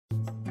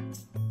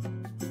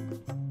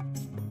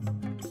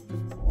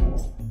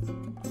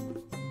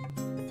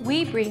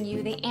we bring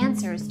you the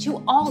answers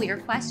to all your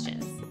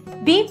questions.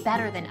 Be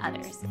better than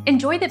others.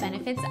 Enjoy the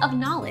benefits of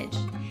knowledge.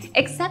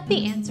 Accept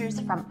the answers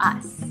from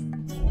us.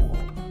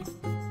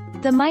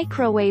 The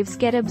microwaves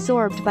get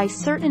absorbed by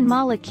certain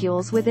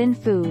molecules within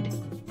food.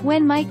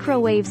 When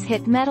microwaves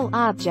hit metal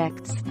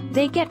objects,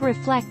 they get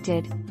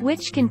reflected,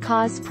 which can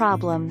cause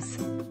problems.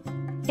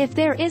 If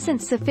there isn't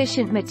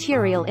sufficient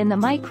material in the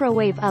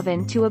microwave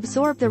oven to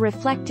absorb the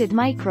reflected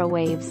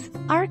microwaves,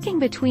 arcing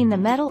between the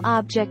metal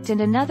object and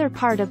another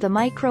part of the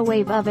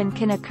microwave oven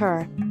can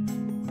occur.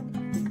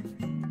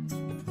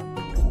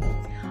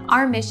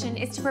 Our mission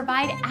is to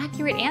provide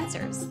accurate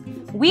answers.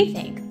 We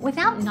think,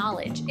 without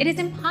knowledge, it is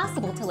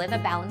impossible to live a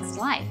balanced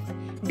life.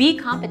 Be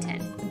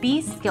competent,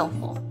 be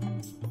skillful.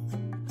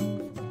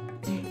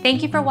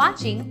 Thank you for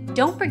watching.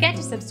 Don't forget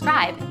to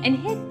subscribe and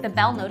hit the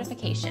bell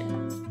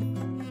notification.